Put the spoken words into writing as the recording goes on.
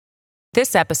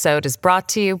This episode is brought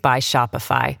to you by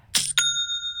Shopify.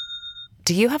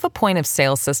 Do you have a point of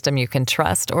sale system you can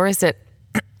trust, or is it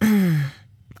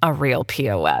a real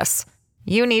POS?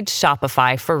 You need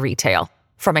Shopify for retail.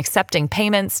 From accepting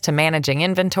payments to managing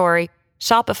inventory,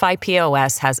 Shopify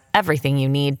POS has everything you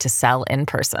need to sell in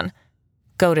person.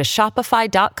 Go to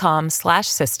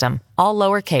shopify.com/system, all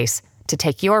lowercase, to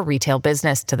take your retail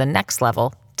business to the next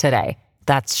level today.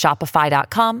 That's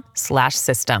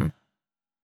shopify.com/system.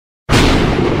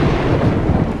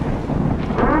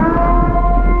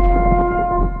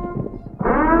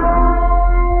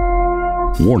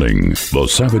 Warning, the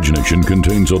Savage Nation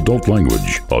contains adult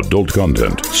language, adult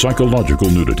content, psychological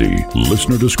nudity.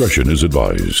 Listener discretion is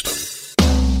advised.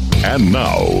 And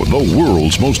now, the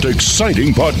world's most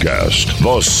exciting podcast,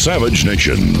 The Savage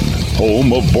Nation,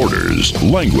 home of borders,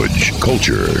 language,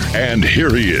 culture. And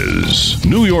here he is,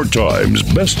 New York Times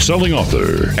best-selling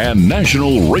author and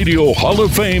National Radio Hall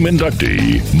of Fame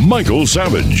inductee, Michael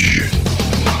Savage.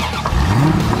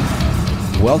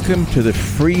 Welcome to the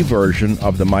free version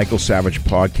of the Michael Savage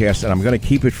podcast, and I'm going to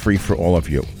keep it free for all of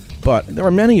you. But there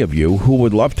are many of you who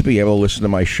would love to be able to listen to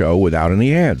my show without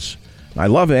any ads. I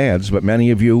love ads, but many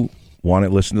of you want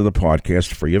to listen to the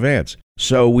podcast free of ads.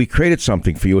 So we created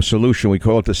something for you, a solution. We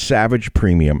call it the Savage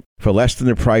Premium. For less than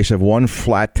the price of one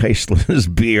flat, tasteless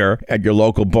beer at your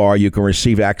local bar, you can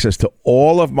receive access to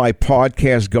all of my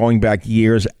podcasts going back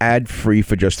years, ad-free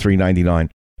for just $3.99.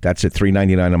 That's it,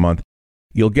 $3.99 a month.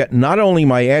 You'll get not only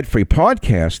my ad-free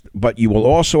podcast, but you will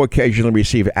also occasionally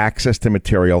receive access to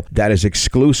material that is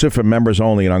exclusive for members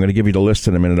only, and I'm going to give you the list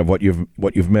in a minute of what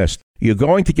you've missed. You're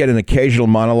going to get an occasional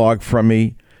monologue from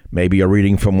me, maybe a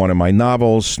reading from one of my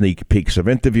novels, sneak peeks of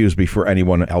interviews before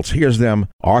anyone else hears them,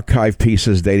 archive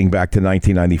pieces dating back to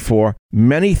 1994.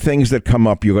 Many things that come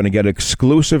up, you're going to get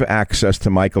exclusive access to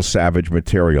Michael Savage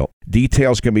material.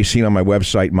 Details can be seen on my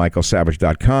website,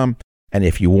 michaelsavage.com, and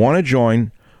if you want to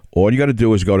join, all you got to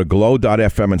do is go to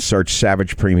glow.fm and search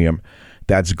Savage Premium.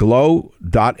 That's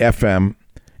glow.fm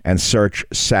and search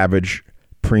Savage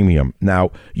Premium.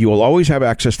 Now, you will always have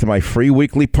access to my free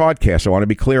weekly podcast. I want to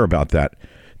be clear about that.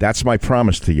 That's my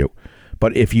promise to you.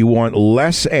 But if you want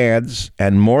less ads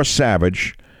and more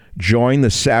Savage, join the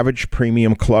Savage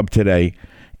Premium Club today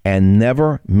and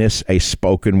never miss a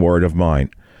spoken word of mine.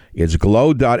 It's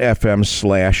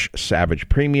glow.fm/Savage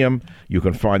Premium. You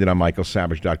can find it on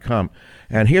michaelsavage.com.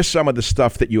 And here's some of the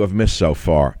stuff that you have missed so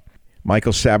far.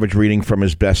 Michael Savage reading from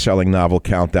his best-selling novel,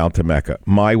 Countdown to Mecca.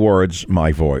 My words,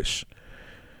 my voice.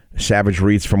 Savage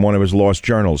reads from one of his lost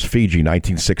journals, Fiji,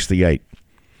 1968.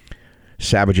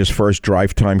 Savage's first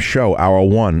drive time show, Hour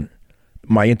 1.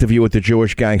 My interview with the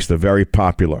Jewish gangster, very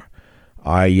popular.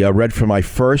 I read from my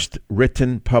first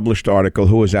written, published article,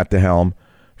 Who Was at the Helm,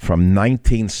 from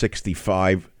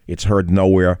 1965. It's heard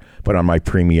nowhere but on my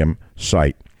premium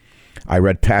site. I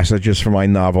read passages from my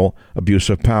novel, Abuse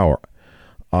of Power.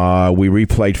 We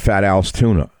replayed Fat Al's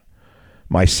Tuna.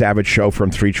 My Savage show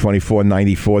from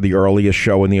 3/24/94, the earliest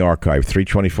show in the archive,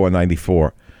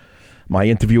 3/24/94. My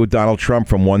interview with Donald Trump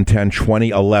from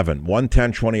 1/10/2011.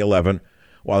 1/10/2011,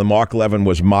 while Mark Levin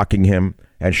was mocking him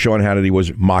and Sean Hannity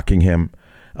was mocking him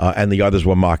and the others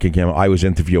were mocking him, I was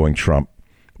interviewing Trump.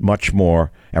 Much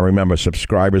more. And remember,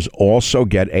 subscribers also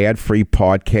get ad-free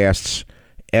podcasts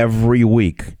every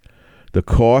week. The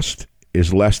cost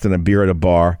is less than a beer at a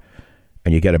bar,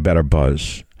 and you get a better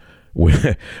buzz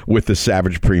with the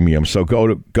Savage Premium. So go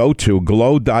to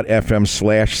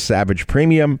glow.fm/Savage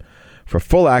Premium for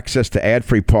full access to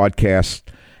ad-free podcasts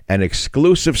and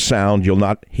exclusive sound you'll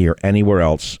not hear anywhere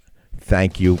else.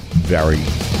 Thank you very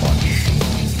much.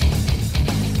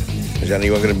 Is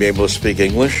anyone going to be able to speak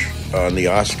English on the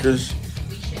Oscars?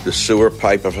 The sewer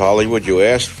pipe of Hollywood, you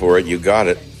asked for it, you got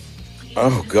it.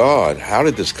 Oh, God, how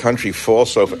did this country fall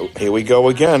so... Here we go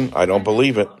again. I don't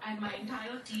believe it.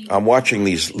 I'm watching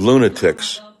these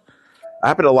lunatics. I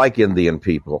happen to like Indian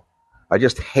people. I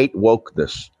just hate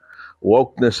wokeness.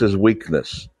 Wokeness is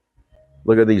weakness.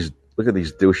 Look at these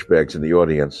douchebags in the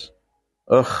audience.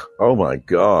 Ugh, oh, my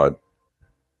God.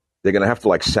 They're going to have to,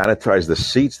 sanitize the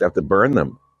seats. They have to burn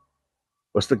them.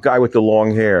 What's the guy with the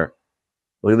long hair?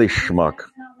 Look at this schmuck.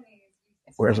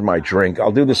 Where's my drink?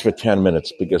 I'll do this for 10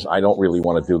 minutes because I don't really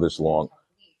want to do this long.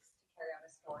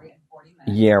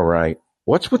 Yeah, right.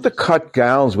 What's with the cut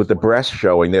gowns with the breasts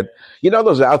showing? That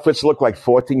those outfits look like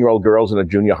 14-year-old girls in a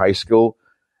junior high school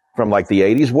from the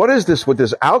 80s. What is this with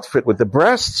this outfit with the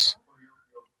breasts?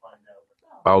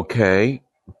 Okay.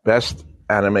 Best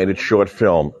animated short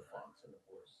film.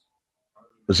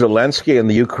 Zelensky and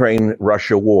the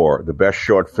Ukraine-Russia war, the best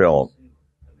short film.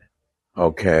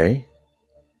 Okay.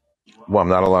 Well, I'm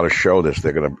not allowed to show this.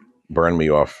 They're going to burn me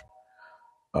off.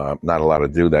 Not allowed to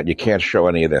do that. You can't show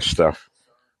any of this stuff.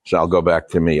 So I'll go back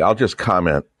to me. I'll just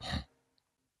comment.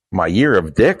 My year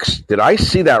of dicks? Did I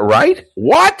see that right?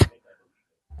 What?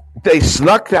 They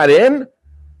snuck that in?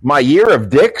 My year of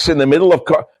dicks in the middle of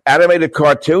animated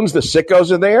cartoons? The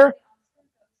sickos are there?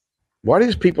 Why do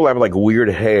these people have like weird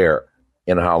hair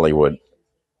in Hollywood?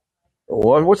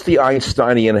 What's the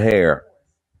Einsteinian hair?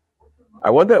 I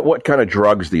wonder what kind of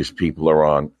drugs these people are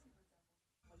on.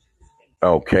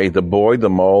 Okay, the boy,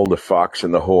 the mole, the fox,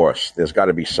 and the horse. There's got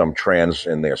to be some trans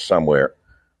in there somewhere,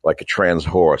 like a trans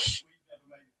horse.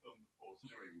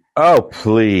 Oh,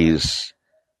 please.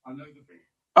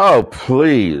 Oh,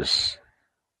 please.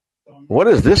 What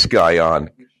is this guy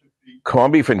on?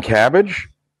 Corned beef and cabbage?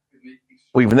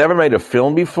 We've never made a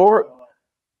film before?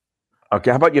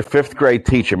 Okay, how about your fifth grade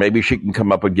teacher? Maybe she can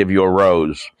come up and give you a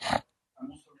rose.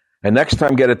 And next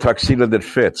time, get a tuxedo that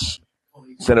fits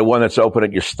instead of one that's open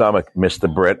at your stomach,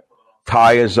 Mr. Britt.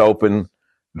 Tie is open.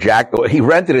 Jack, he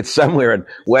rented it somewhere in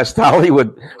West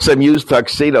Hollywood, some used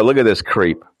tuxedo. Look at this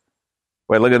creep.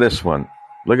 Wait, look at this one.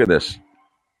 Look at this.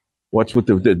 What's with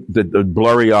the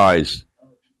blurry eyes?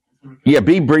 Yeah,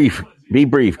 be brief. Be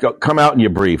brief. Come out in your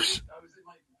briefs.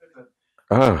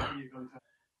 Ugh.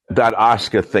 That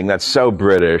Oscar thing, that's so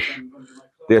British.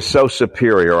 They're so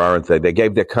superior, aren't they? They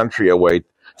gave their country away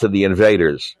to the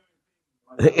invaders.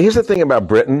 Here's the thing about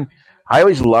Britain. I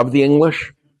always loved the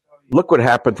English. Look what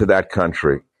happened to that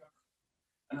country.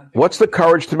 What's the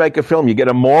courage to make a film? You get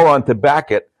a moron to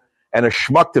back it, and a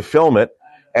schmuck to film it,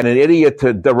 and an idiot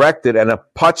to direct it, and a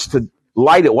putz to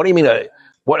light it. What do you mean?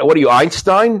 What are you,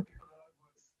 Einstein?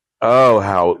 Oh,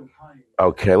 how...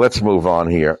 Okay, let's move on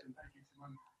here.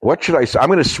 What should I say? I'm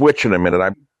going to switch in a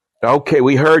minute. Okay,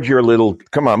 we heard your little...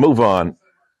 Come on, move on.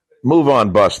 Move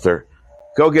on, Buster.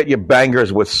 Go get your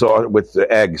bangers with the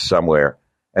eggs somewhere.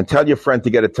 And tell your friend to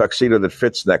get a tuxedo that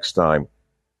fits next time.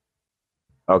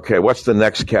 Okay, what's the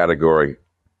next category?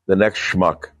 The next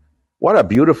schmuck. What a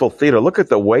beautiful theater. Look at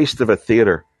the waste of a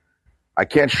theater. I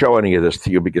can't show any of this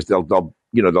to you because they'll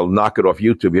knock it off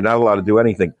YouTube. You're not allowed to do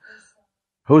anything.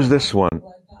 Who's this one?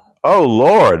 Oh,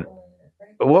 Lord.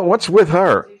 What's with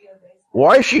her?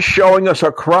 Why is she showing us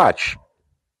her crotch?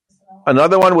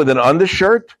 Another one with an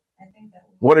undershirt?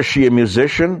 What is she, a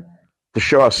musician? To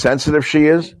show how sensitive she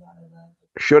is?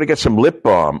 She ought to get some lip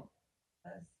balm.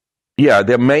 Yeah,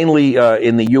 they're mainly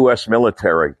in the U.S.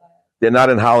 military. They're not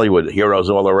in Hollywood. Heroes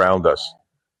all around us.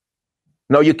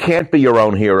 No, you can't be your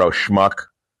own hero, schmuck.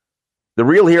 The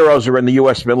real heroes are in the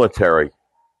U.S. military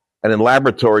and in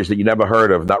laboratories that you never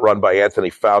heard of, not run by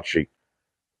Anthony Fauci.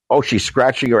 Oh, she's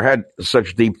scratching her head.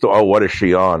 Such deep thought. Oh, what is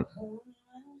she on?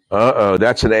 Uh-oh,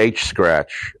 that's an H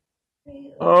scratch.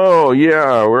 Oh,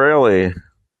 yeah, really?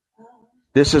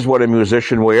 This is what a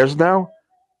musician wears now?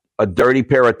 A dirty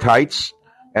pair of tights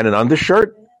and an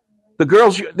undershirt? The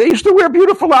girls, they used to wear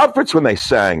beautiful outfits when they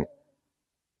sang.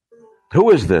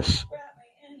 Who is this?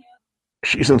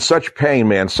 She's in such pain,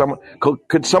 man.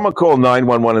 Could someone call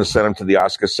 911 and send him to the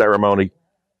Oscar ceremony?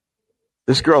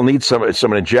 This girl needs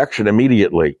some injection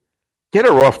immediately. Get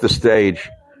her off the stage.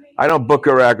 I don't book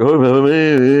her act.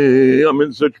 I'm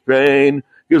in such pain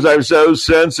because I'm so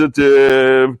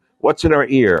sensitive. What's in her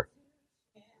ear?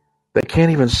 They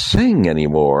can't even sing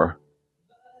anymore.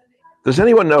 Does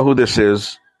anyone know who this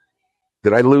is?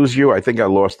 Did I lose you? I think I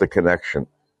lost the connection.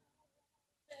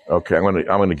 Okay, I'm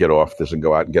gonna get off this and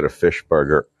go out and get a fish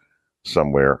burger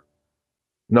somewhere.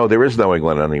 No, there is no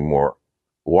England anymore.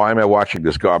 Why am I watching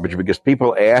this garbage? Because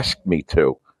people asked me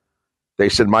to. They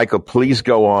said, Michael, please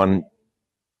go on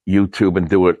YouTube and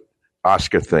do an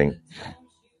Oscar thing.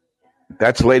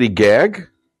 That's Lady Gag?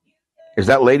 Is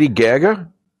that Lady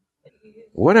Gaga?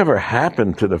 Whatever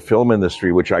happened to the film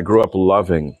industry, which I grew up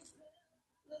loving?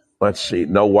 Let's see.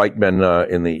 No white men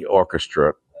in the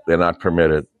orchestra. They're not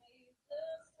permitted.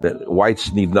 The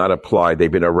whites need not apply.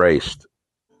 They've been erased.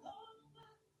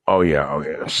 Oh,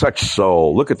 yeah. Such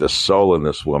soul. Look at the soul in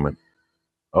this woman.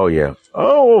 Oh, yeah.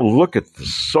 Oh, look at the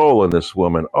soul in this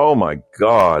woman. Oh, my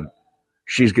God.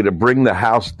 She's going to bring the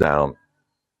house down.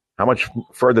 How much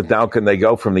further down can they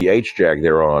go from the H-Jag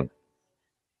they're on?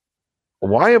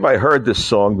 Why have I heard this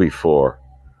song before?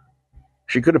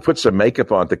 She could have put some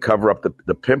makeup on to cover up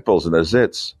the pimples and the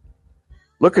zits.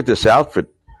 Look at this outfit.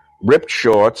 Ripped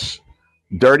shorts,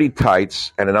 dirty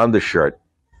tights, and an undershirt.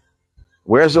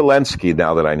 Where's Zelensky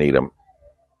now that I need him?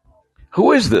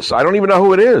 Who is this? I don't even know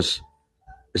who it is.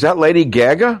 Is that Lady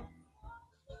Gaga?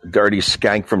 Dirty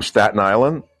skank from Staten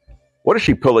Island? What is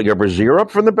she pulling her brassiere up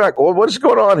from the back? What is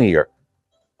going on here?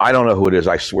 I don't know who it is.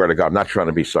 I swear to God, I'm not trying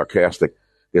to be sarcastic.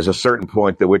 There's a certain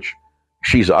point at which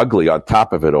she's ugly on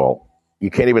top of it all. You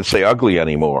can't even say ugly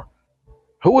anymore.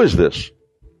 Who is this?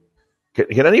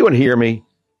 Can anyone hear me?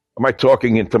 Am I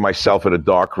talking into myself in a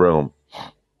dark room?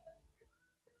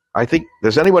 I think,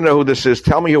 does anyone know who this is?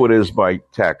 Tell me who it is by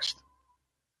text.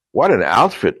 What an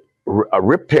outfit. A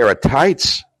ripped pair of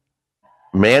tights.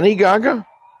 Manny Gaga?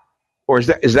 Or is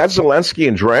that Zelensky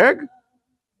in drag?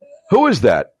 Who is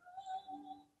that?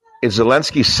 Is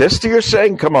Zelensky's sister, you're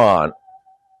saying? Come on.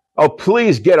 Oh,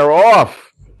 please get her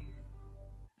off.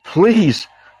 Please.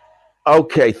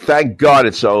 Okay, thank God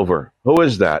it's over. Who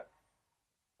is that?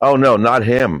 Oh, no, not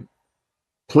him.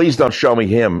 Please don't show me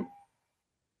him.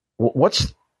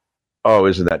 What's... Oh,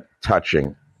 isn't that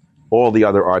touching? All the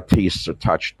other artists are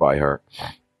touched by her.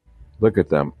 Look at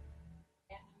them.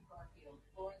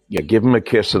 Yeah, give him a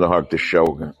kiss and a hug. The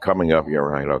show coming up. You're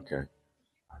right. Okay.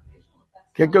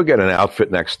 Go get an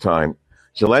outfit next time.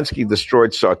 Zelensky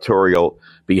destroyed sartorial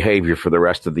behavior for the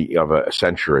rest of a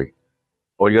century.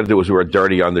 All you got to do is wear a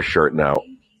dirty undershirt now.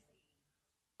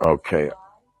 Okay.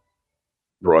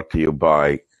 Brought to you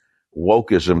by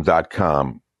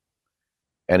wokeism.com.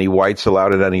 Any whites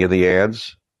allowed at any of the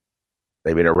ads?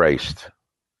 They've been erased.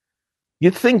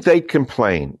 You'd think they'd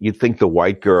complain. You'd think the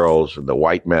white girls and the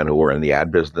white men who were in the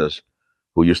ad business,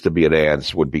 who used to be at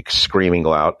ads, would be screaming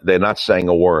loud. They're not saying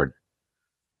a word.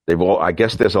 I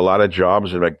guess there's a lot of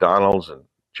jobs at McDonald's and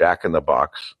Jack in the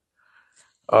Box.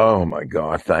 Oh my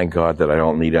God, thank God that I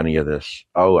don't need any of this.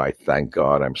 Oh, I thank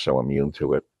God I'm so immune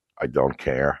to it. I don't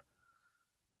care.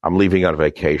 I'm leaving on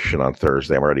vacation on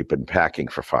Thursday. I've already been packing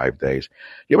for 5 days.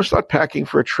 You ever start packing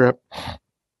for a trip?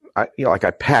 I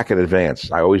pack in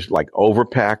advance. I always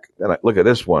overpack. And look at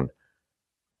this one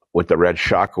with the red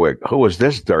shock wig. Who is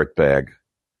this dirtbag?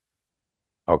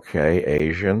 Okay,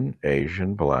 Asian,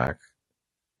 black.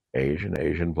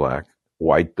 Asian, black.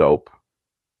 White dope.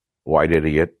 White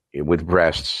idiot with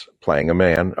breasts playing a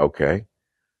man. Okay.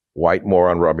 White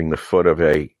moron rubbing the foot of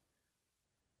a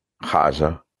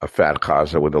chaza, a fat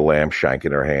chaza with a lamb shank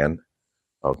in her hand.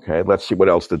 Okay, let's see what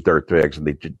else the dirtbags and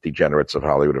the degenerates of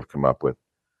Hollywood have come up with.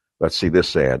 Let's see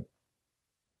this ad.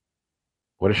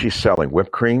 What is she selling?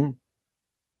 Whipped cream?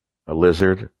 A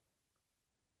lizard?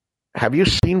 Have you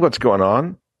seen what's going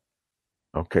on?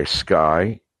 Okay,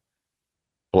 Sky.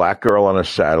 Black girl on a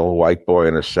saddle, white boy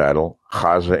in a saddle,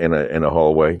 chaza in a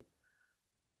hallway.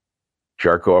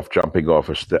 Jerk off, jumping off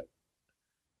a step.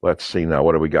 Let's see now,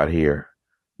 what do we got here?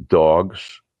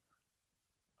 Dogs.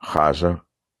 Chaza.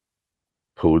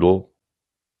 Poodle.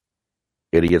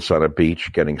 Idiots on a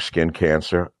beach getting skin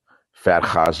cancer. Fat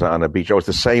chaza on a beach. Oh, it's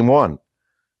the same one.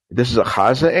 This is a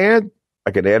chaza ad?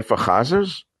 Like an ad for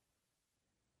chazas?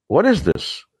 What is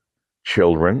this?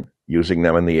 Children using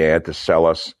them in the ad to sell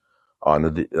us on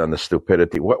the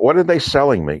stupidity. What are they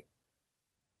selling me?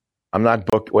 I'm not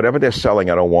booked. Whatever they're selling,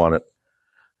 I don't want it.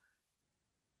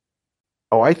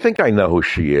 Oh, I think I know who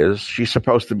she is. She's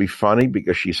supposed to be funny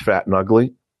because she's fat and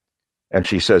ugly, and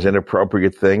she says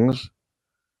inappropriate things.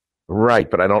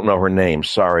 Right, but I don't know her name.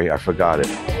 Sorry, I forgot it.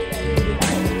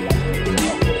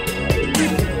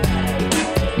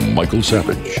 Michael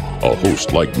Savage, a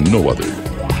host like no other.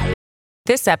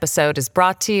 This episode is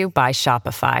brought to you by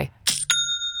Shopify.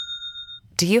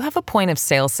 Do you have a point of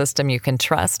sale system you can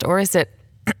trust, or is it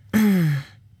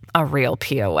a real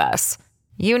POS?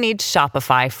 You need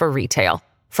Shopify for retail.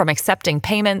 From accepting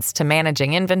payments to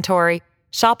managing inventory,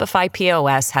 Shopify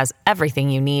POS has everything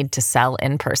you need to sell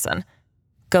in person.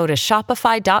 Go to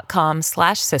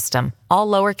shopify.com/system, all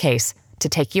lowercase, to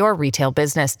take your retail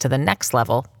business to the next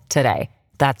level today.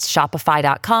 That's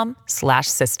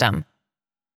shopify.com/system.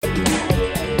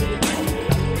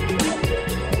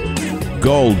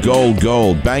 Gold.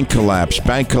 Bank collapse.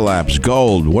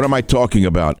 Gold. What am I talking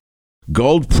about?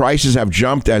 Gold prices have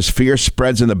jumped as fear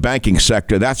spreads in the banking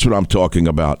sector. That's what I'm talking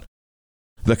about.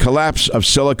 The collapse of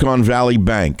Silicon Valley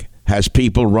Bank has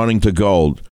people running to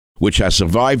gold, which has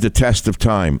survived the test of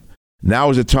time.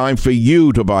 Now is the time for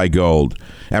you to buy gold.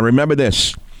 And remember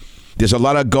this, there's a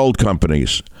lot of gold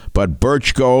companies, but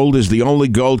Birch Gold is the only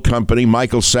gold company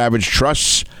Michael Savage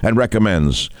trusts and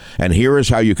recommends. And here is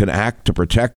how you can act to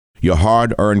protect your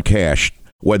hard-earned cash,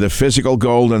 whether physical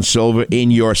gold and silver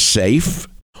in your safe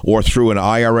or through an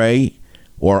IRA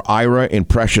or IRA in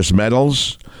precious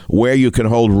metals, where you can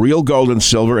hold real gold and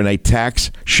silver in a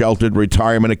tax-sheltered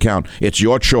retirement account. It's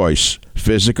your choice,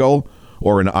 physical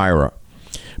or an IRA.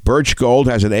 Birch Gold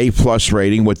has an A+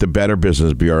 rating with the Better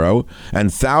Business Bureau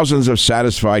and thousands of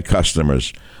satisfied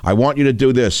customers. I want you to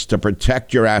do this to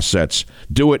protect your assets.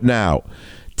 Do it now.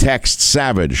 Text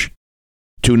SAVAGE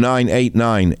to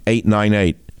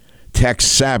 989-898.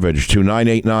 Text SAVAGE to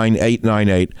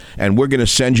 989-898, and we're going to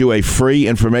send you a free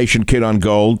information kit on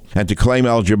gold and to claim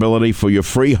eligibility for your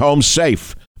free home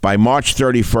safe by March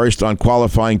 31st on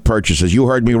qualifying purchases. You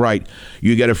heard me right.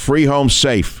 You get a free home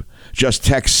safe. Just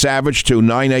text SAVAGE to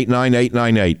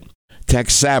 989-898.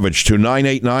 Text SAVAGE to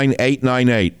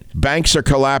 989-898. Banks are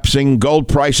collapsing. Gold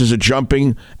prices are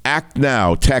jumping. Act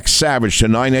now. Text SAVAGE to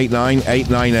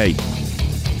 989-898.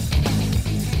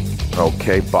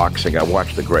 Okay, boxing. I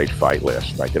watched the great fight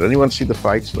last night. Did anyone see the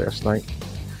fights last night?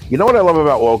 You know what I love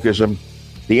about wokeism?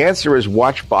 The answer is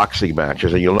watch boxing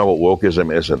matches and you'll know what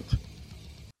wokeism isn't.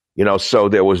 You know, so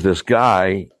there was this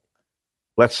guy,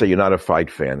 let's say you're not a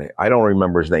fight fan. I don't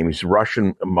remember his name. He's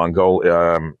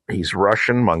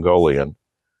Russian-Mongolian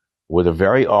with a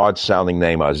very odd-sounding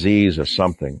name, Aziz or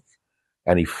something.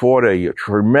 And he fought a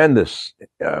tremendous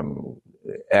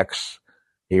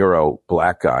ex-hero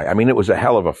black guy. I mean, it was a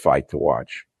hell of a fight to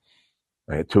watch.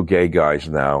 Two gay guys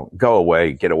now. Go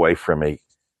away. Get away from me.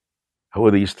 Who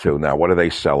are these two now? What are they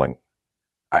selling?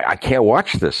 I can't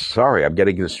watch this. Sorry, I'm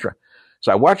getting distracted.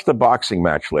 So I watched the boxing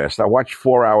match last. I watched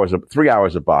 3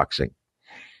 hours of boxing.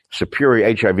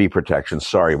 Superior HIV protection.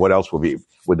 Sorry, what else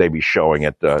would they be showing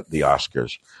at the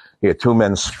Oscars? Here, two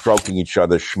men stroking each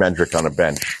other, schmendrick on a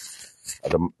bench.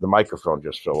 The microphone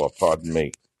just fell off. Pardon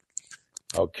me.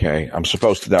 Okay, I'm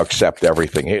supposed to now accept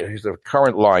everything. Here's the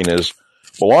current line is,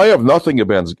 well, I have nothing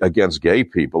against gay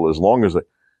people as long as...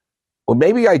 Well,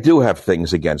 maybe I do have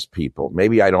things against people.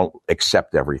 Maybe I don't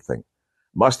accept everything.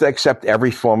 Must I accept every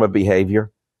form of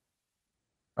behavior?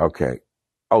 Okay.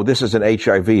 Oh, this is an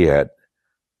HIV ad.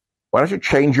 Why don't you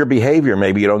change your behavior?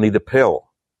 Maybe you don't need the pill.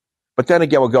 But then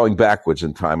again, we're going backwards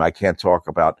in time. I can't talk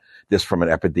about this from an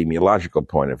epidemiological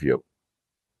point of view.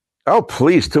 Oh,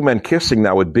 please, two men kissing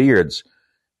now with beards.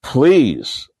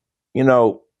 Please. You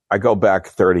know, I go back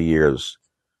 30 years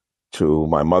to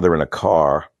my mother in a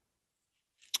car.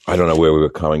 I don't know where we were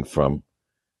coming from.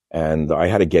 And I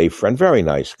had a gay friend, very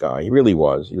nice guy. He really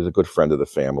was. He was a good friend of the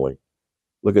family.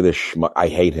 Look at this schmuck. I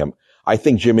hate him. I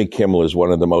think Jimmy Kimmel is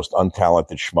one of the most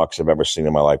untalented schmucks I've ever seen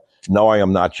in my life. No, I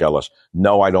am not jealous.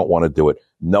 No, I don't want to do it.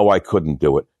 No, I couldn't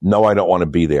do it. No, I don't want to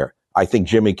be there. I think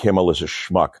Jimmy Kimmel is a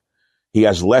schmuck. He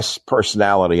has less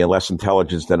personality and less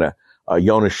intelligence than a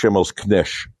Jonas Schimmel's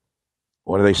Knish.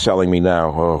 What are they selling me now?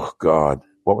 Oh, God.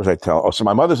 What was I telling? Oh, so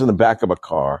my mother's in the back of a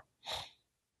car.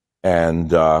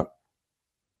 And my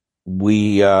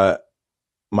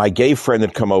gay friend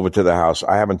had come over to the house.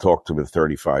 I haven't talked to him in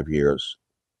 35 years.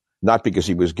 Not because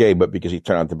he was gay, but because he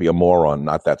turned out to be a moron,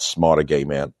 not that smart a gay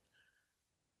man.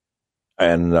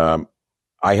 And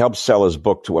I helped sell his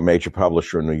book to a major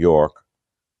publisher in New York.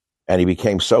 And he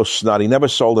became so snotty. He never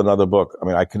sold another book. I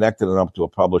mean, I connected him up to a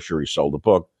publisher. He sold a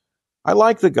book. I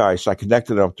like the guy, so I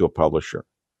connected him up to a publisher.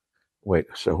 Wait,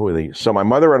 so who are these? So my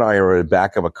mother and I are in the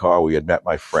back of a car. We had met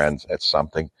my friends at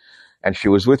something. And she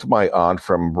was with my aunt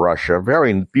from Russia.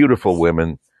 Very beautiful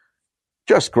women.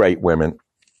 Just great women.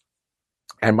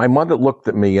 And my mother looked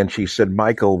at me and she said,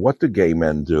 Michael, what do gay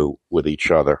men do with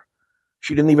each other?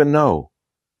 She didn't even know.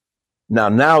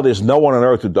 Now there's no one on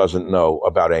earth who doesn't know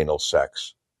about anal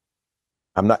sex.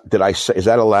 Did I say, is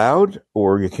that allowed?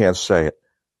 Or you can't say it?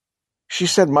 She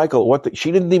said, Michael,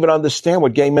 she didn't even understand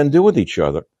what gay men do with each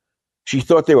other. She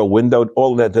thought they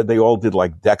were they all did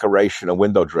like decoration and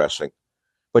window dressing.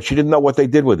 But she didn't know what they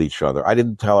did with each other. I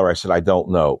didn't tell her. I said, I don't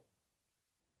know.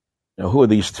 Now, who are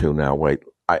these two now? Wait,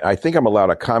 I think I'm allowed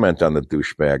to comment on the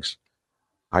douchebags.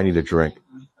 I need a drink.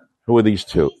 Who are these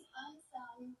two?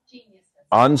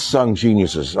 Unsung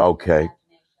geniuses. Okay.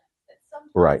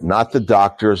 Right. Not the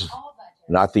doctors,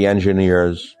 not the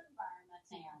engineers.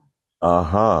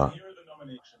 Uh-huh.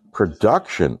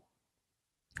 Production.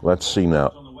 Let's see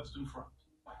now.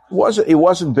 It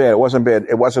wasn't bad. It wasn't bad.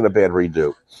 It wasn't a bad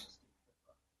redo.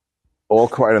 All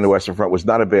Quiet on the Western Front was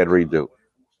not a bad redo.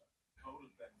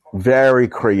 Very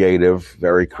creative,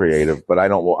 but I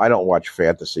don't watch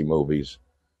fantasy movies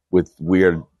with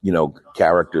weird,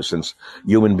 characters since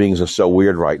human beings are so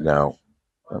weird right now.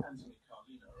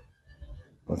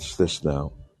 What's this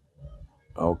now?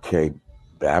 Okay,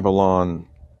 Babylon.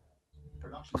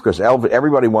 Of course,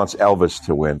 everybody wants Elvis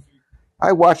to win.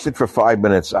 I watched it for 5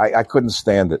 minutes. I couldn't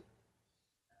stand it.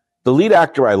 The lead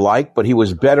actor I like, but he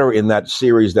was better in that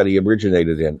series that he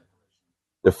originated in.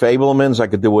 The Fabelmans, I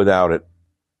could do without it.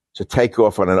 It's a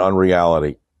takeoff on an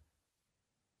unreality.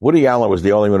 Woody Allen was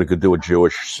the only one who could do a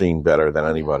Jewish scene better than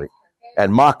anybody.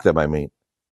 And mock them, I mean.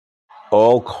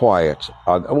 All Quiet.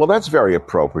 Well, that's very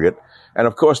appropriate. And,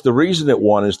 of course, the reason it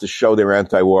won is to show their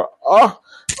anti-war.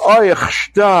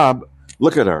 Stop.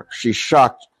 Look at her. She's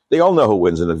shocked. They all know who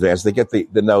wins in advance. They get the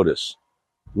notice.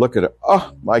 Look at her.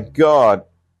 Oh, my God.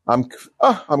 I'm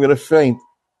going to faint.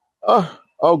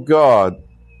 Oh, God.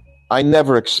 I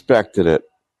never expected it.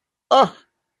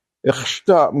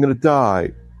 Stop. I'm going to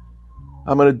die.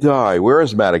 I'm going to die. Where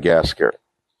is Madagascar?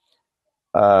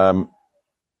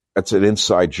 That's an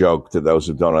inside joke to those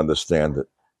who don't understand it.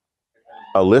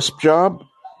 A lisp job?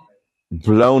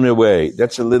 Blown away.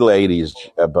 That's a little 80s,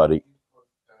 buddy.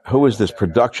 Who is this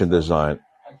production design?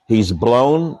 He's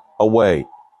blown away.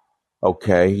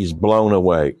 Okay, he's blown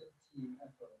away.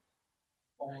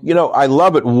 You know, I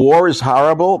love it. War is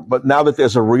horrible, but now that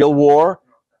there's a real war,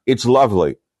 it's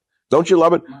lovely. Don't you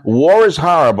love it? War is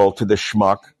horrible to the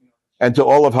schmuck and to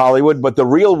all of Hollywood, but the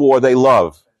real war they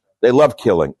love. They love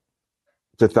killing.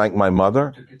 To thank my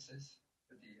mother.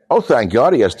 Oh, thank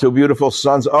God. He has two beautiful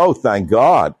sons. Oh, thank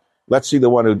God. Let's see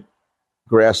the one who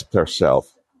grasped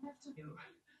herself.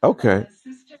 Okay.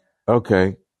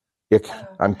 Okay.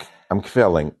 I'm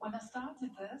feeling.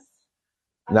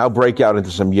 Now break out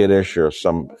into some Yiddish or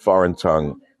some foreign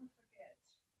tongue.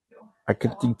 I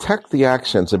can detect the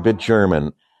accents a bit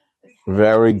German.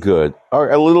 Very good.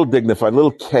 Or a little dignified, a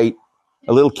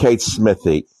little Kate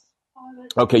Smithy.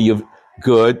 Okay, you've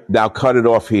good. Now cut it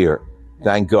off here.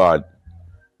 Thank God.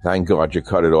 Thank God you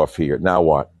cut it off here. Now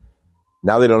what?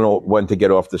 Now they don't know when to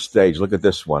get off the stage. Look at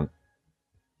this one.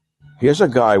 Here's a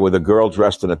guy with a girl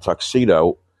dressed in a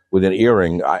tuxedo with an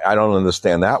earring. I don't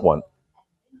understand that one.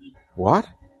 What?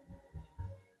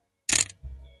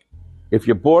 If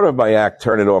you're bored of my act,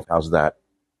 turn it off. How's that?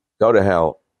 Go to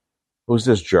hell. Who's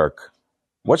this jerk?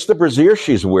 What's the brassiere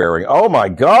she's wearing? Oh, my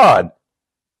God.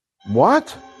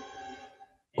 What?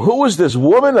 Who is this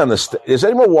woman on the stage? Is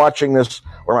anyone watching this,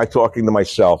 or am I talking to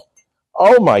myself?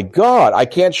 Oh, my God. I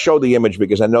can't show the image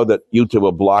because I know that YouTube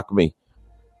will block me.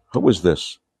 Who is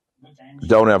this?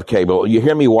 Don't have cable. You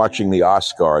hear me watching the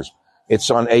Oscars. It's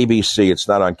on ABC. It's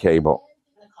not on cable.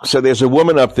 So there's a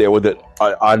woman up there with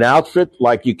an outfit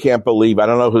like you can't believe. I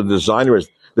don't know who the designer is.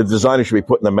 The designer should be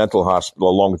put in the mental hospital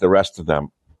along with the rest of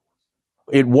them.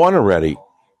 It won already.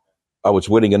 Oh, it's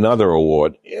winning another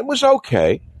award. It was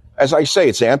okay. As I say,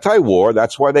 it's anti-war.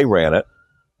 That's why they ran it.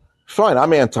 Fine,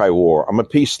 I'm anti-war. I'm a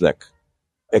peacenik.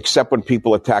 Except when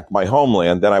people attack my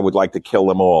homeland, then I would like to kill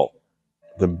them all.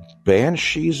 The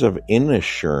Banshees of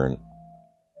Inisherin.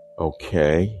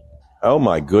 Okay. Oh,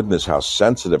 my goodness, how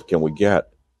sensitive can we get?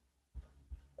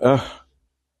 Can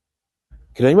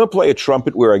anyone play a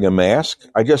trumpet wearing a mask?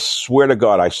 I just swear to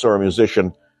God, I saw a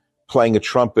musician playing a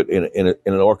trumpet in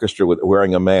an orchestra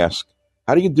wearing a mask.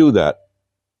 How do you do that?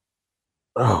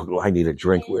 Oh, I need a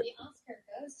drink.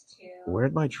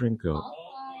 Where'd my drink go?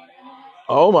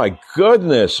 Oh, my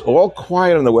goodness. All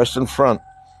quiet on the Western Front.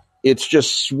 It's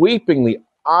just sweeping the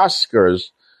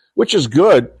Oscars, which is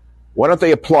good. Why don't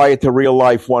they apply it to real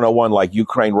life 101 like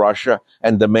Ukraine, Russia,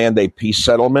 and demand a peace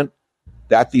settlement?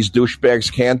 That these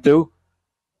douchebags can't do?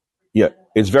 Yeah,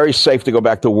 it's very safe to go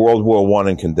back to World War I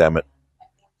and condemn it.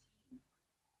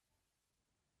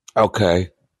 Okay.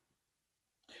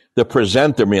 The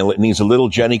presenter needs a little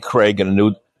Jenny Craig and a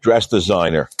new dress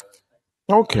designer.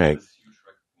 Okay.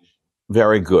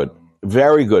 Very good.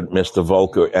 Very good, Mr.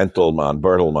 Volker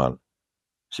Bertelmann.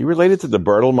 Is he related to the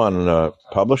Bertelmann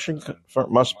publishing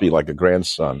firm? Must be like a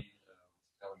grandson.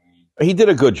 He did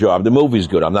a good job. The movie's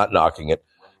good. I'm not knocking it.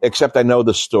 Except I know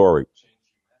the story.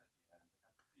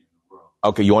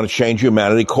 Okay, you want to change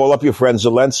humanity? Call up your friend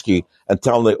Zelensky and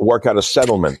tell him to work out a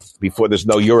settlement before there's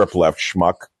no Europe left,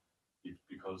 schmuck.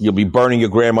 You'll be burning your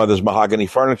grandmother's mahogany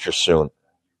furniture soon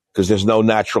because there's no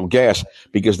natural gas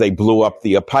because they blew up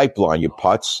the pipeline, you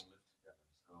putz.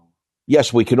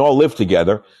 Yes, we can all live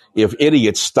together if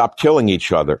idiots stop killing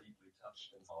each other.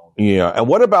 Yeah, and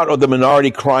what about the minority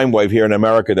crime wave here in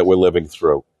America that we're living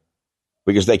through?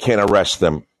 Because they can't arrest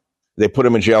them. They put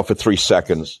them in jail for 3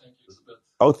 seconds.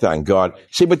 Oh, thank God.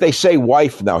 See, but they say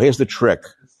wife now. Here's the trick.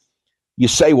 You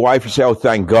say wife, you say, oh,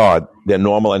 thank God, they're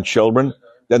normal and children.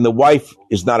 Then the wife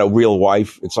is not a real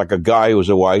wife. It's like a guy who's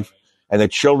a wife. And the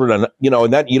children are,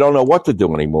 and that you don't know what to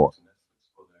do anymore.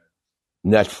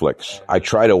 Netflix. I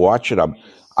try to watch it.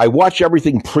 I watch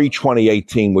everything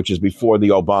pre-2018, which is before the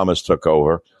Obamas took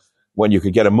over, when you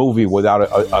could get a movie without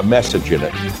a message in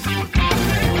it.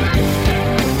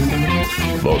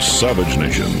 The Savage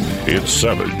Nation. It's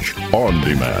Savage on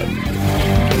Demand.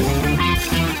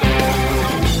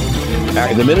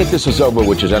 The minute this is over,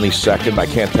 which is any second, I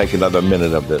can't take another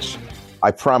minute of this.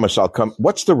 I promise I'll come.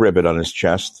 What's the ribbon on his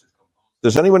chest?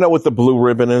 Does anyone know what the blue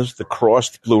ribbon is? The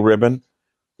crossed blue ribbon?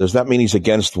 Does that mean he's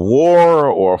against war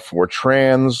or for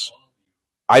trans?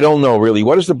 I don't know, really.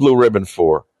 What is the blue ribbon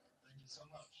for?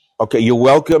 Okay, you're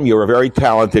welcome. You're a very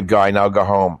talented guy. Now go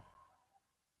home.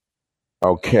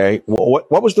 Okay.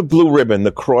 What was the blue ribbon,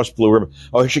 the crossed blue ribbon?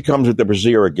 Oh, here she comes with the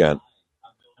brassiere again.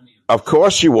 Of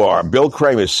course you are. Bill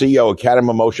Kramer, CEO, Academy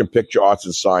of Motion Picture Arts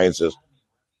and Sciences.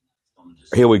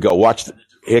 Here we go. Watch.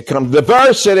 Here comes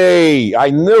diversity. I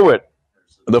knew it.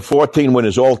 The 14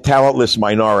 winners, all talentless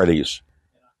minorities.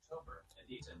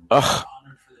 Ugh.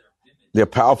 Their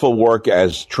powerful work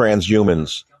as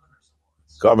transhumans.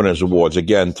 Governor's Awards,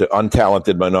 again, to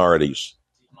untalented minorities.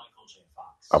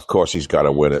 Of course, he's got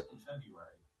to win it.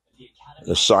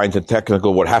 The science and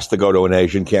technical, what has to go to an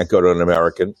Asian can't go to an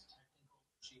American.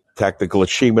 Technical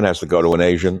achievement has to go to an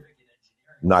Asian,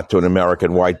 not to an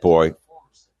American white boy.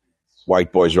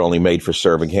 White boys are only made for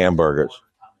serving hamburgers.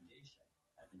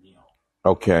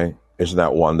 Okay, isn't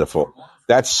that wonderful?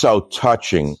 That's so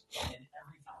touching.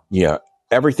 Yeah,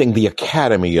 everything the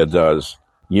Academy does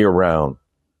year-round.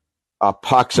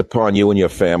 Pox upon you and your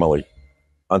family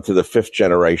unto the 5th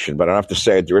generation. But I don't have to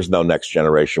say it, there is no next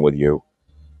generation with you.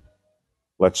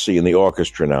 Let's see, in the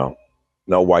orchestra now.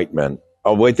 No white men.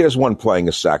 Oh, wait, there's one playing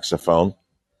a saxophone.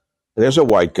 There's a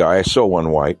white guy. I saw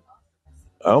one white.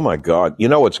 Oh, my God. You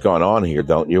know what's going on here,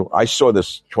 don't you? I saw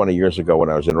this 20 years ago when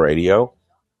I was in radio.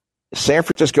 San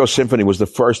Francisco Symphony was the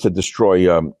first to destroy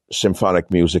symphonic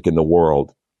music in the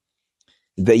world.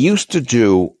 They used to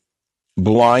do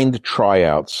blind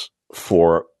tryouts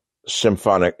for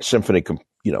symphony,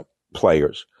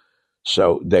 players.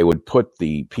 So they would put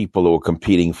the people who were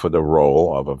competing for the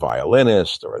role of a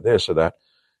violinist or this or that,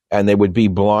 and they would be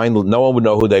blind. No one would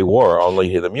know who they were, only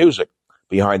hear the music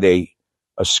behind a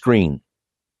screen.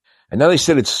 And now they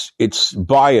said it's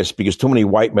biased because too many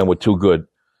white men were too good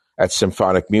at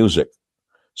symphonic music.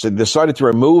 So they decided to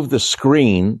remove the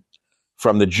screen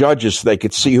from the judges so they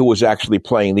could see who was actually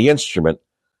playing the instrument.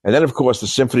 And then, of course, the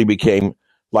symphony became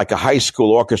like a high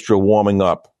school orchestra warming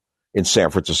up in San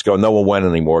Francisco. No one went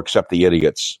anymore except the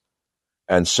idiots.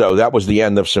 And so that was the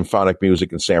end of symphonic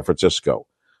music in San Francisco.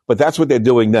 But that's what they're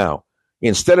doing now.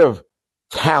 Instead of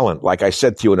talent, like I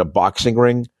said to you in a boxing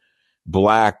ring,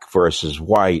 black versus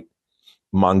white,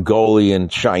 Mongolian,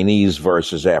 Chinese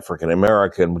versus African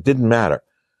American, it didn't matter.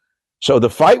 So the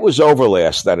fight was over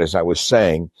last night, as I was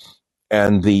saying,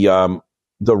 and the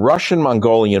Russian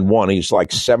Mongolian won. He's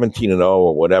like 17-0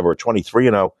 or whatever,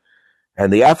 23-0.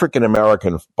 And the African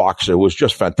American boxer was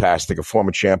just fantastic, a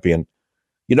former champion.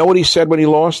 You know what he said when he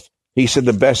lost? He said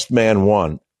the best man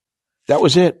won. That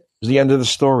was it. It was the end of the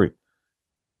story.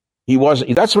 He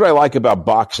wasn't. That's what I like about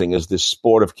boxing, is this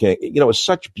sport of king. You know, it's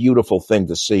such a beautiful thing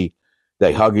to see.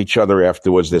 They hug each other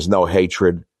afterwards. There's no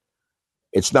hatred.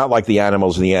 It's not like the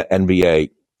animals in the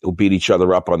NBA who beat each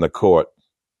other up on the court.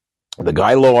 The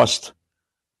guy lost,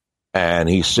 and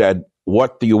he said,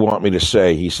 "What do you want me to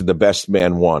say?" He said, "The best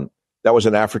man won." That was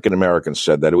an African American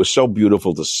said that. It was so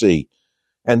beautiful to see.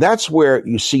 And that's where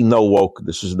you see no woke.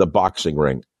 This is the boxing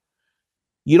ring.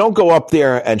 You don't go up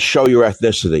there and show your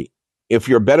ethnicity. If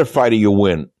you're a better fighter, you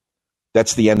win.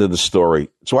 That's the end of the story.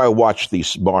 That's why I watch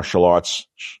these martial arts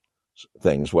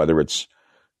things, whether it's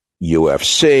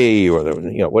UFC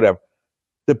or whatever.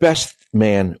 The best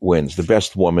man wins. The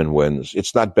best woman wins.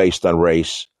 It's not based on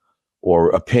race or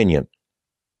opinion.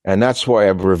 And that's why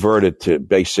I've reverted to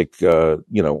basic,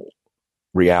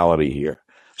 reality here.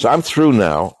 So I'm through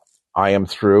now. I am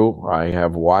through. I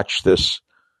have watched this,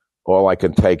 all I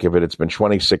can take of it. It's been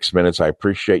 26 minutes. I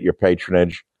appreciate your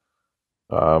patronage.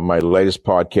 My latest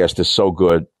podcast is so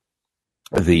good.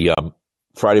 The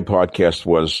Friday podcast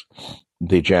was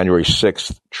the January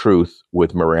 6th Truth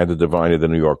with Miranda Devine of the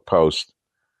New York Post.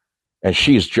 And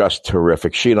she's just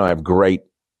terrific. She and I have great,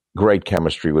 great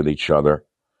chemistry with each other.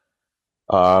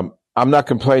 I'm not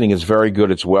complaining. It's very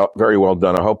good. It's very well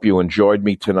done. I hope you enjoyed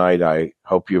me tonight. I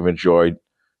hope you've enjoyed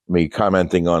me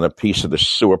commenting on a piece of the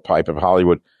sewer pipe of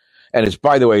Hollywood. And it's,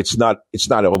 by the way, it's not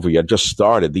over yet. Just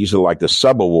started. These are like the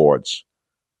sub awards.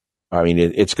 I mean,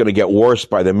 it's going to get worse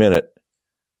by the minute.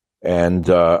 And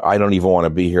I don't even want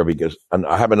to be here because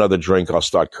I have another drink. I'll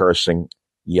start cursing,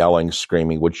 yelling,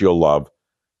 screaming, which you'll love.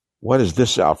 What is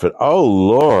this outfit? Oh,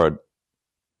 Lord.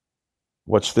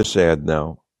 What's this ad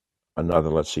now? Another,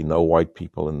 let's see, no white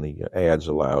people in the ads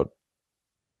allowed.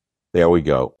 There we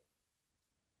go.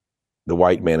 The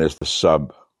white man is the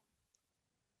sub.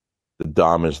 The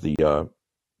dom is the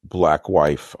black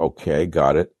wife. Okay,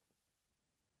 got it.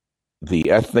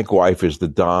 The ethnic wife is the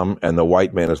dom, and the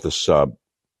white man is the sub.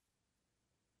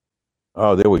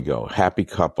 Oh, there we go. Happy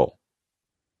couple.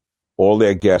 All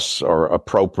their guests are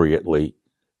appropriately,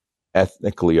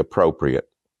 ethnically appropriate.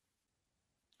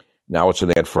 Now it's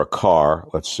an ad for a car.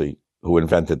 Let's see. Who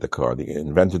invented the car? The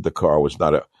invented the car was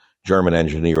not a German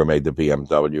engineer who made the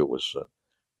BMW. It was an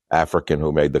African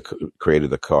who created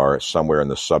the car somewhere in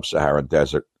the sub-Saharan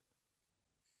desert.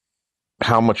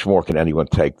 How much more can anyone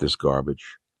take this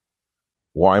garbage?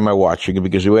 Why am I watching it?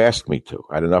 Because you asked me to.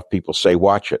 I had enough people say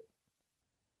watch it.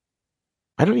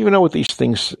 I don't even know what these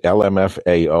things,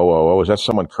 LMFAOOO, is that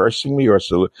someone cursing me?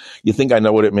 You think I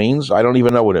know what it means? I don't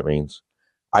even know what it means.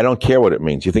 I don't care what it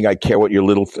means. You think I care what your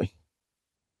little thing?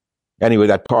 Anyway,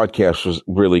 that podcast was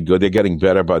really good. They're getting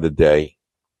better by the day.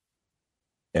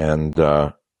 And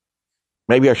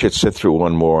maybe I should sit through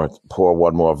pour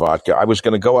one more vodka. I was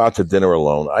going to go out to dinner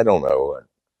alone. I don't know.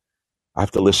 I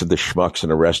have to listen to schmucks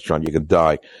in a restaurant. You could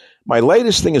die. My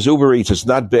latest thing is Uber Eats. It's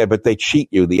not bad, but they cheat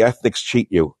you. The ethnics cheat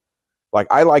you. Like,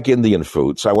 I like Indian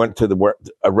food, so I went to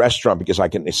a restaurant because I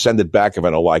can send it back if I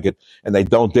don't like it, and they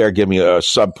don't dare give me a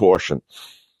sub-portion.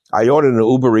 I ordered an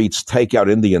Uber Eats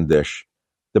takeout Indian dish.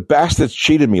 The bastards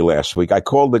cheated me last week. I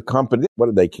called the company. What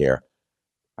did they care?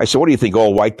 I said, what do you think,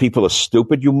 all white people are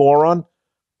stupid, you moron?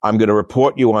 I'm going to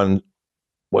report you on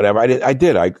whatever. I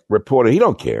did. I reported. He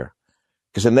don't care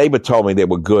because the neighbor told me they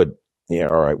were good. Yeah,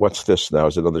 all right. What's this now?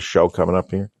 Is another show coming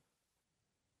up here?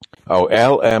 Oh,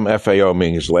 LMFAO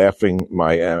means laughing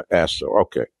my ass.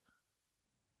 Okay.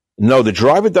 No, the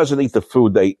driver doesn't eat the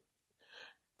food.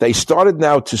 They started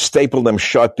now to staple them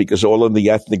shut because all of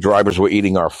the ethnic drivers were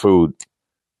eating our food,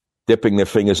 dipping their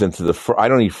fingers into the I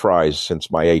don't eat fries since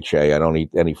my HA. I don't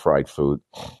eat any fried food.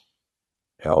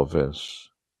 Elvis.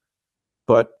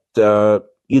 But you're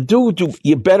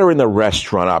better in the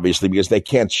restaurant, obviously, because they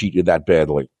can't cheat you that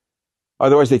badly.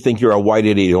 Otherwise, they think you're a white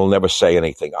idiot who'll never say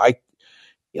anything.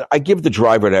 I give the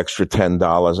driver an extra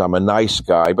 $10. I'm a nice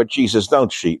guy, but Jesus, don't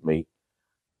cheat me.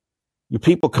 You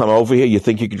people come over here, you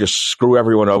think you can just screw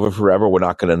everyone over forever? We're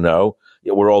not going to know.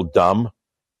 We're all dumb.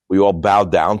 We all bow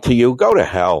down to you. Go to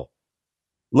hell.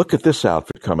 Look at this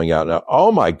outfit coming out now.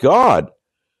 Oh, my God.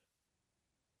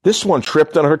 This one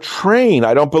tripped on her train.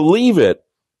 I don't believe it.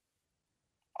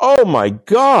 Oh, my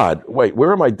God. Wait,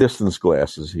 where are my distance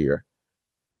glasses here?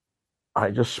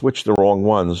 I just switched the wrong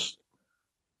ones.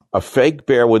 A fake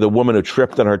bear with a woman who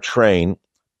tripped on her train.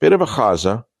 Bit of a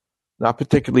chaza. Not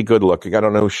particularly good looking. I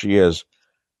don't know who she is.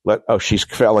 She's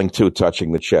felling too,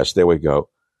 touching the chest. There we go.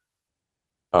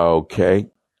 Okay.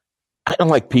 I don't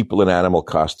like people in animal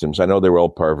costumes. I know they're all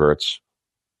perverts.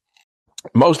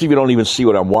 Most of you don't even see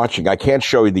what I'm watching. I can't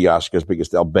show you the Oscars because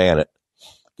they'll ban it.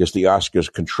 Because the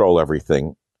Oscars control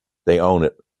everything. They own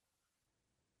it.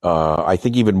 I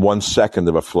think even 1 second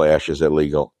of a flash is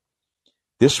illegal.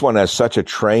 This one has such a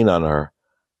train on her.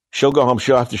 She'll go home.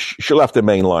 She'll have to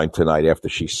mainline tonight after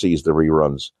she sees the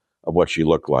reruns of what she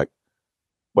looked like.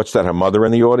 What's that? Her mother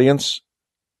in the audience?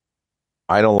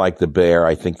 I don't like the bear.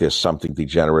 I think there's something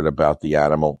degenerate about the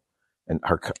animal. And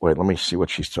wait, let me see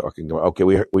what she's talking about.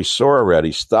 Okay, we saw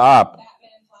already. Stop.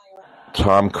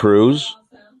 Tom Cruise.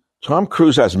 Tom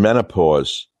Cruise has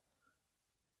menopause.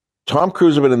 Tom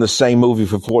Cruise has been in the same movie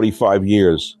for 45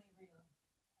 years.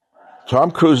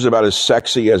 Tom Cruise is about as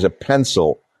sexy as a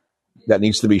pencil that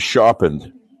needs to be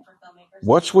sharpened.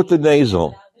 What's with the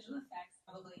nasal?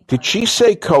 Did she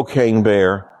say cocaine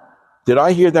bear? Did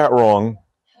I hear that wrong?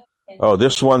 Oh,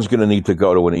 this one's going to need to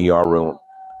go to an ER room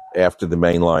after the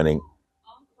mainlining.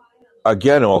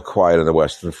 Again, all quiet on the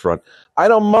Western Front. I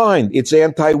don't mind. It's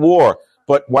anti-war.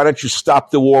 But why don't you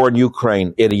stop the war in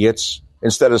Ukraine, idiots,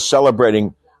 instead of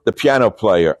celebrating the piano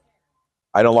player?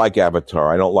 I don't like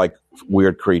Avatar. I don't like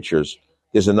weird creatures.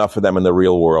 There's enough of them in the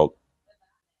real world.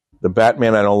 The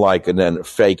Batman I don't like, and then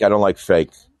fake. I don't like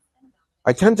fake.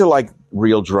 I tend to like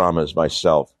real dramas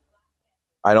myself.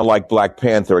 I don't like Black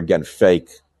Panther. Again, fake.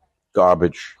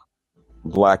 Garbage.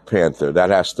 Black Panther. That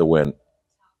has to win.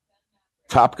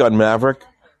 Top Gun Maverick.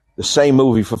 The same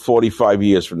movie for 45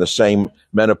 years from the same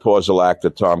menopausal actor,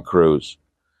 Tom Cruise.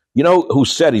 You know who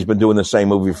said he's been doing the same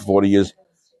movie for 40 years?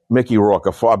 Mickey Rourke,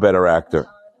 a far better actor.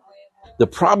 The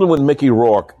problem with Mickey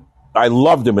Rourke, I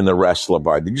loved him in The Wrestler.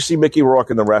 Did you see Mickey Rourke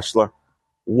in The Wrestler?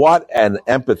 What an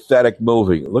empathetic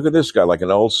movie. Look at this guy, like an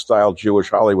old-style Jewish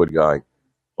Hollywood guy.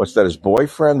 What's that, his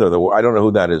boyfriend? I don't know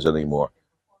who that is anymore.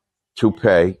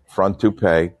 Toupee, front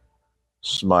toupee,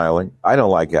 smiling. I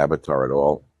don't like Avatar at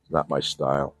all. It's not my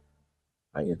style.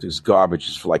 It's garbage.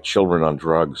 It's for like children on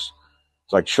drugs.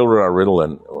 It's like children on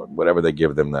Ritalin or whatever they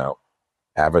give them now.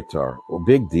 Avatar. Well,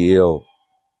 big deal.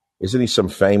 Isn't he some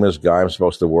famous guy I'm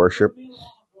supposed to worship?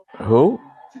 Who?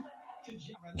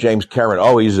 James Cameron.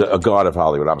 Oh, he's a god of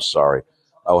Hollywood. I'm sorry.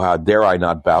 Oh, how dare I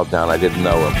not bow down? I didn't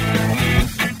know him.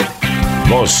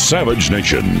 The Savage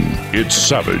Nation. It's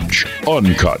savage,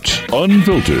 uncut,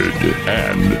 unfiltered,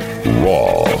 and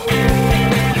raw.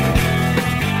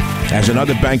 As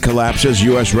another bank collapses,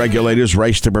 U.S. regulators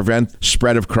race to prevent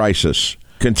spread of crisis.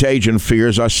 Contagion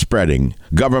fears are spreading.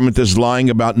 Government is lying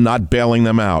about not bailing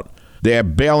them out. They're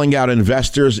bailing out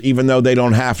investors even though they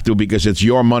don't have to because it's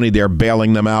your money they're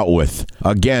bailing them out with.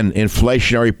 Again,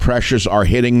 inflationary pressures are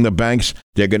hitting the banks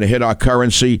They're going to hit our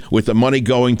currency with the money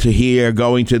going to here,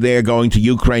 going to there, going to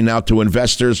Ukraine, now to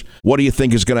investors. What do you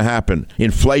think is going to happen?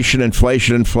 Inflation,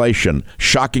 inflation, inflation.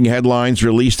 Shocking headlines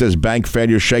released as bank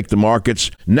failures shake the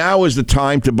markets. Now is the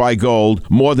time to buy gold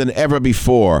more than ever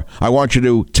before. I want you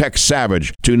to text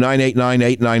SAVAGE to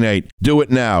 989-898. Do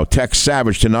it now. Text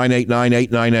SAVAGE to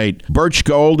 989-898. Birch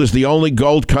Gold is the only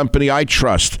gold company I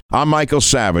trust. I'm Michael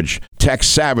Savage.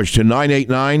 Text SAVAGE to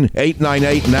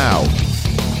 989-898 now.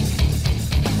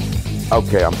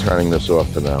 Okay, I'm turning this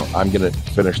off for now. I'm going to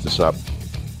finish this up.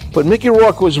 But Mickey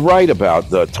Rourke was right about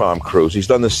Tom Cruise. He's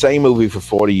done the same movie for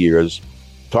 40 years.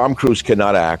 Tom Cruise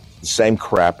cannot act. The same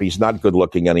crap. He's not good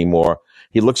looking anymore.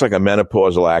 He looks like a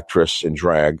menopausal actress in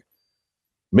drag.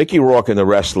 Mickey Rourke and The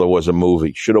Wrestler was a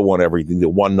movie. Should have won everything. They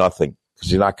won nothing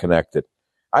because he's not connected.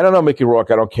 I don't know Mickey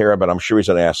Rourke. I don't care, but I'm sure he's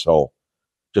an asshole,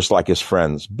 just like his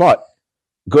friends. But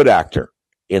good actor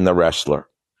in The Wrestler.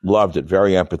 Loved it.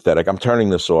 Very empathetic. I'm turning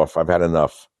this off. I've had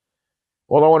enough.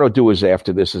 All I want to do is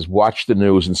after this is watch the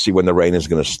news and see when the rain is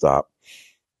going to stop.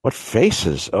 What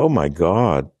faces? Oh, my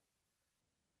God.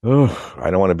 Ugh, I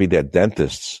don't want to be their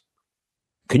dentists.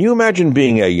 Can you imagine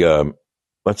being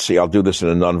let's see, I'll do this in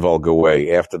a non-vulgar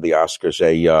way. After the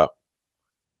Oscars,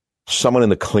 someone in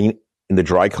the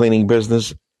dry cleaning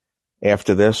business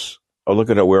after this? Oh,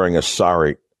 look at her wearing a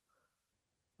sari.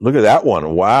 Look at that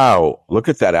one. Wow. Look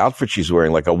at that outfit she's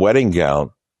wearing, like a wedding gown.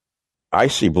 I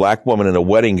see black woman in a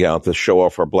wedding gown to show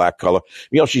off her black color.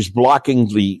 You know, she's blocking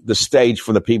the stage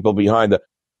from the people behind her.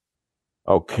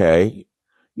 Okay.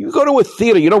 You go to a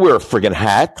theater, you don't wear a friggin'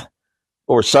 hat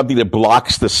or something that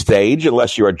blocks the stage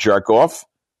unless you're a jerk off.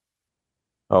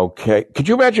 Okay. Could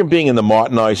you imagine being in the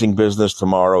Martinizing business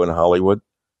tomorrow in Hollywood?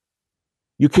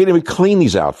 You can't even clean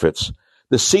these outfits.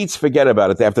 The seats, forget about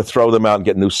it. They have to throw them out and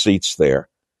get new seats there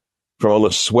from all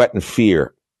the sweat and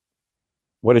fear.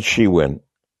 What did she win?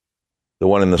 The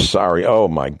one in the sari. Oh,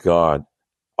 my God.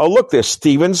 Oh, look, there's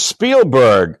Steven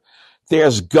Spielberg.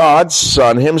 There's God's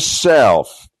son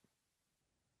himself,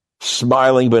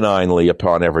 smiling benignly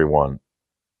upon everyone.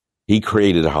 He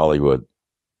created Hollywood.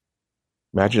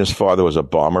 Imagine his father was a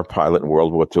bomber pilot in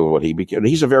World War II, what he became.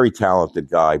 He's a very talented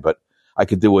guy, but I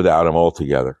could do without him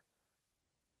altogether.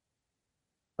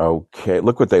 Okay,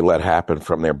 look what they let happen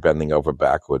from there bending over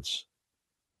backwards.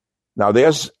 Now,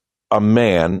 there's a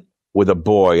man with a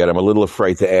boy, and I'm a little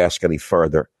afraid to ask any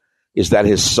further. Is that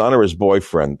his son or his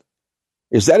boyfriend?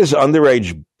 Is that his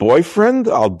underage boyfriend?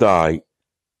 I'll die.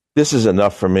 This is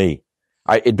enough for me.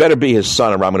 It better be his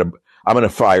son, or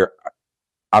I'll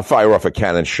fire off a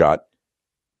cannon shot.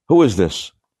 Who is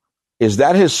this? Is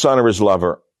that his son or his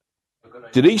lover?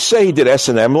 Did he say he did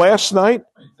S&M last night?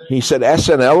 He said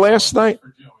SNL last night?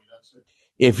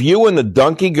 If you and the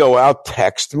donkey go out,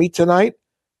 text me tonight.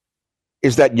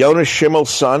 Is that Jonas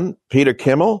Schimmel's son, Peter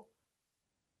Kimmel?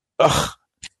 Ugh,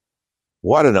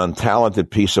 what an untalented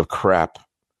piece of crap.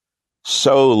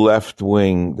 So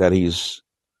left-wing that he's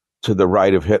to the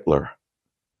right of Hitler.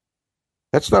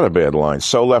 That's not a bad line.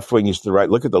 So left-wing, he's to the right.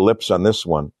 Look at the lips on this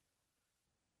one.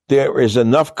 There is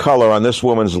enough color on this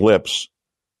woman's lips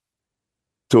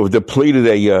to have depleted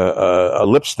a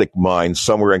lipstick mine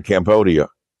somewhere in Cambodia.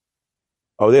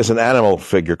 Oh, there's an animal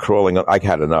figure crawling. I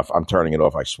had enough. I'm turning it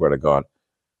off. I swear to God.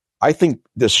 I think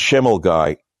this Schimmel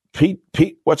guy, Pete,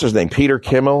 what's his name? Peter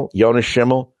Kimmel, Jonas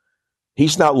Schimmel.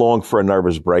 He's not long for a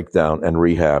nervous breakdown and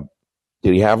rehab.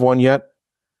 Did he have one yet?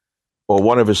 Or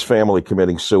one of his family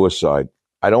committing suicide?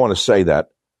 I don't want to say that.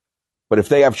 But if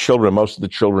they have children, most of the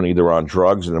children either are on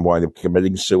drugs and wind up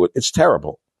committing suicide. It's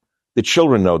terrible. The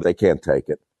children know they can't take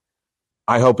it.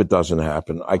 I hope it doesn't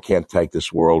happen. I can't take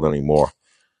this world anymore.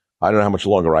 I don't know how much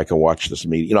longer I can watch this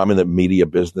media. You know, I'm in the media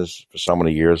business for so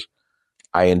many years.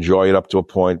 I enjoy it up to a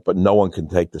point, but no one can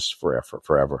take this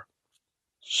forever.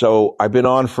 So I've been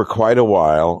on for quite a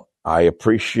while. I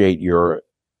appreciate your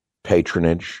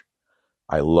patronage.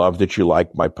 I love that you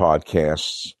like my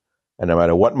podcasts. And no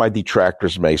matter what my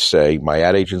detractors may say, my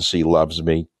ad agency loves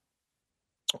me.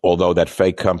 Although that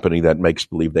fake company that makes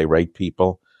believe they rate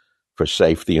people for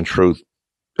safety and truth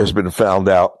has been found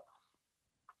out.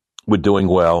 We're doing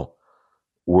well.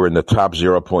 We're in the top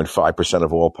 0.5%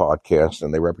 of all podcasts,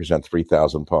 and they represent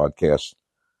 3,000 podcasts.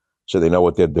 So they know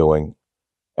what they're doing.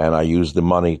 And I use the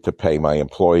money to pay my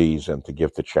employees and to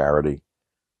give to charity.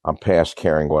 I'm past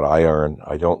caring what I earn.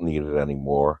 I don't need it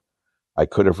anymore. I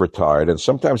could have retired. And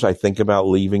sometimes I think about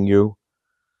leaving you.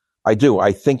 I do.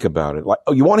 I think about it. Like,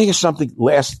 oh, you want to hear something?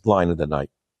 Last line of the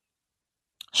night.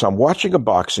 So I'm watching a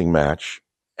boxing match,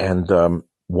 and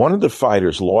one of the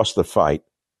fighters lost the fight.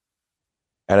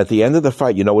 And at the end of the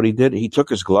fight, you know what he did? He took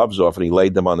his gloves off and he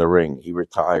laid them on the ring. He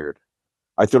retired.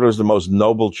 I thought it was the most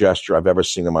noble gesture I've ever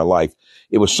seen in my life.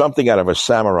 It was something out of a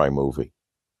samurai movie.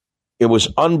 It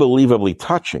was unbelievably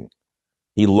touching.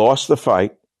 He lost the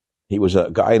fight. He was a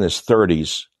guy in his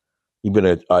 30s. He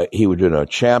was a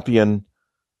champion,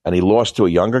 and he lost to a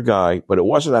younger guy, but it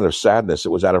wasn't out of sadness.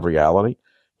 It was out of reality.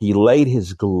 He laid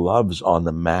his gloves on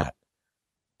the mat,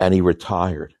 and he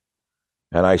retired.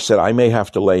 And I said, I may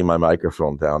have to lay my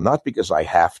microphone down, not because I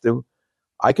have to.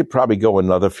 I could probably go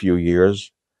another few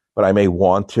years, but I may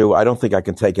want to. I don't think I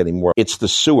can take any more. It's the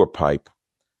sewer pipe.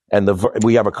 And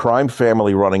we have a crime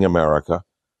family running America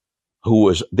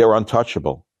they're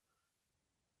untouchable.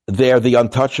 They're the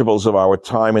untouchables of our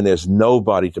time, and there's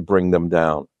nobody to bring them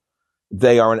down.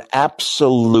 They are an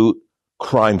absolute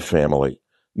crime family.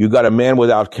 You got a man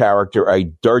without character, a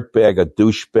dirtbag, a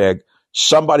douchebag,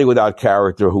 somebody without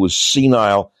character who is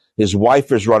senile. His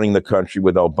wife is running the country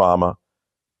with Obama.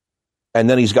 And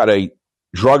then he's got a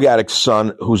drug addict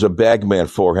son who's a bagman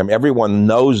for him. Everyone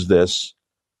knows this,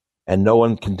 and no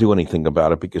one can do anything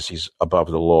about it because he's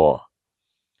above the law.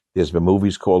 There's been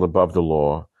movies called Above the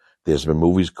Law. There's been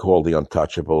movies called The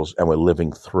Untouchables, and we're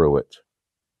living through it.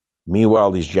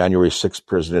 Meanwhile, these January 6th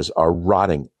prisoners are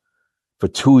rotting for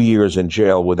 2 years in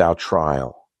jail without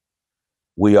trial.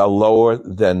 We're lower,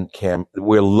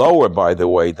 by the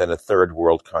way, than a third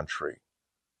world country.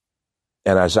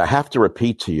 And as I have to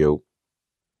repeat to you,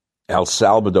 El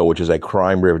Salvador, which is a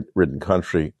crime-ridden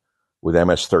country with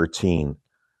MS-13,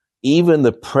 even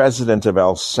the president of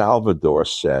El Salvador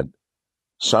said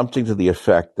something to the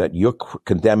effect that you're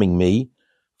condemning me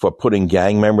for putting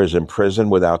gang members in prison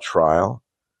without trial,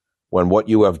 when what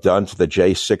you have done to the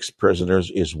J6 prisoners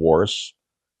is worse.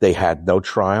 They had no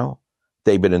trial.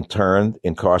 They've been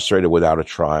incarcerated without a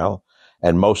trial.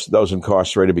 And most of those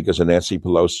incarcerated because of Nancy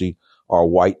Pelosi are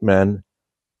white men,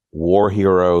 war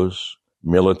heroes,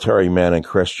 military men, and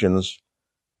Christians.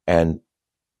 And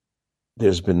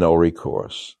there's been no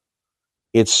recourse.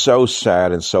 It's so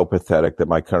sad and so pathetic that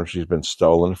my country's been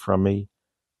stolen from me,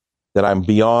 that I'm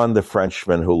beyond the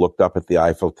Frenchman who looked up at the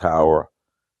Eiffel Tower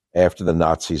after the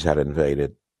Nazis had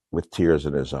invaded with tears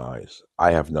in his eyes.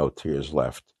 I have no tears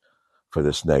left for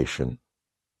this nation.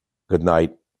 Good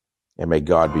night, and may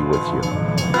God be with you.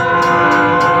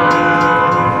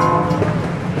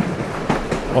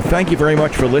 Well, thank you very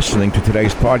much for listening to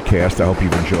today's podcast. I hope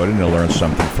you've enjoyed it and you'll learn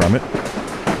something from it.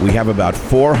 We have about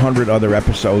 400 other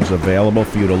episodes available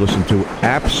for you to listen to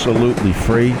absolutely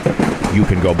free. You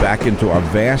can go back into our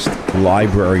vast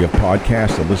library of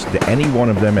podcasts and listen to any one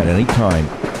of them at any time.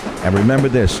 And remember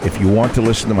this, if you want to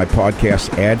listen to my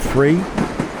podcast ad-free,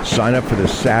 sign up for the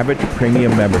Savage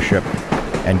Premium membership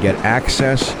and get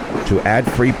access to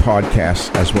ad-free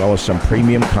podcasts as well as some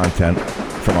premium content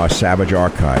from our Savage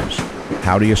archives.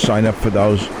 How do you sign up for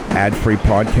those ad-free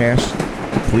podcasts?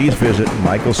 Please visit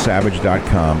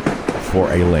michaelsavage.com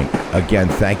for a link. Again,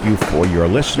 thank you for your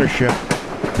listenership.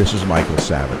 This is Michael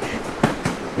Savage.